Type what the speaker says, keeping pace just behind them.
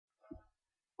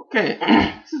Okay,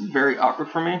 this is very awkward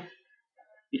for me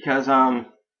because I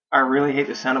really hate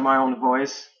the sound of my own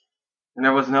voice, and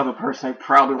there was another person I'd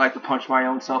probably like to punch my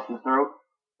own self in the throat,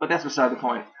 but that's beside the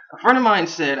point. A friend of mine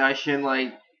said I should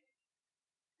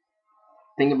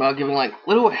think about giving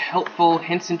little helpful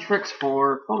hints and tricks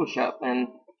for Photoshop and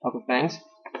other things.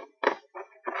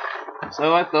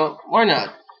 So I thought, why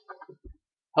not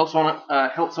help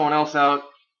someone else out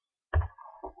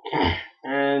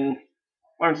and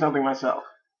learn something myself.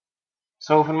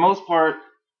 So for the most part,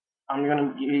 I'm going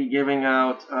to be giving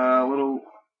out little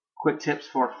quick tips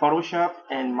for Photoshop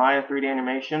and Maya 3D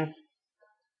animation,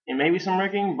 and maybe some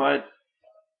rigging, but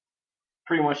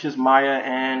pretty much just Maya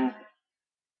and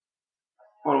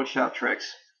Photoshop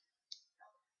tricks.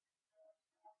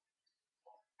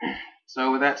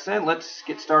 So with that said, let's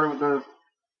get started with the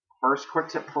first quick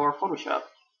tip for Photoshop.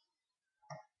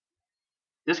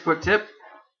 This quick tip,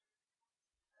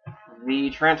 the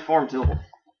transform tool.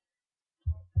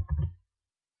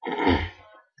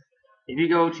 If you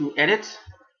go to Edit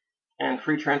and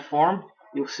Free Transform,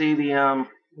 you'll see the I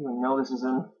know this is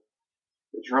in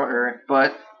the drawer area,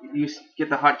 but you get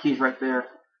the hotkeys right there.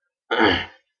 I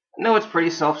know it's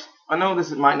pretty I know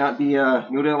this might not be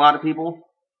new to a lot of people.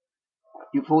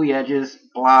 You pull the edges,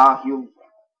 blah. You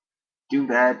do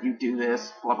that. You do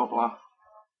this, blah blah blah.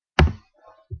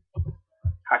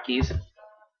 Hotkeys.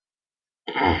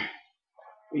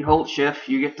 You hold Shift,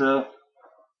 you get to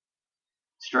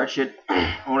stretch it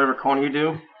on whatever corner you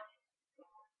do.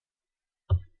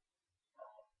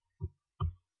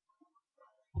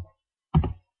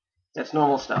 That's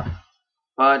normal stuff.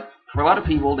 But for a lot of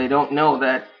people, they don't know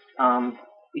that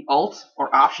the Alt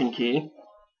or Option key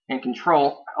and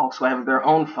Control also have their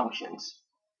own functions.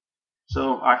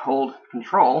 So I hold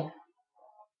Control,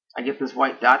 I get this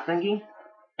white dot thingy,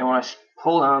 and when I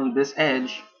pull on this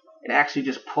edge, it actually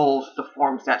just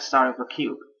deforms that side of the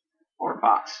cube or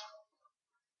box,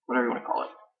 whatever you want to call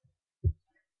it.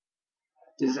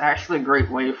 This is actually a great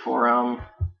way for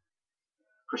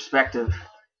perspective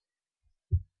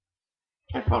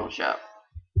in Photoshop.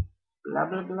 Blah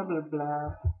blah blah blah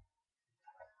blah.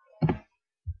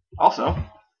 Also,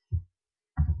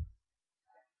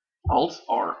 Alt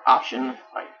or Option,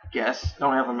 I guess,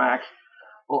 don't have a Mac.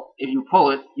 Well, if you pull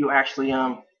it, you actually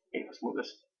hey, let's move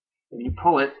this. If you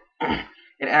pull it,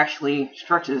 it actually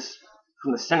stretches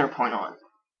from the center point on.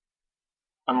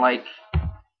 Unlike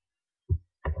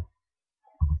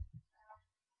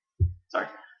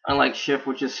Shift,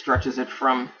 which just stretches it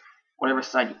from whatever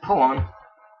side you pull on.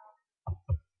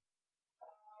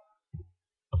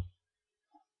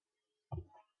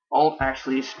 Alt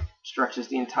actually stretches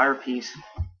the entire piece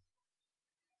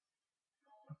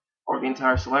or the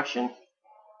entire selection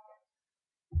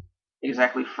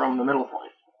exactly from the middle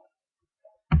point.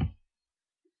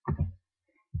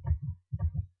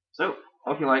 So,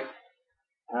 hope you like.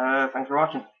 Thanks for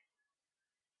watching.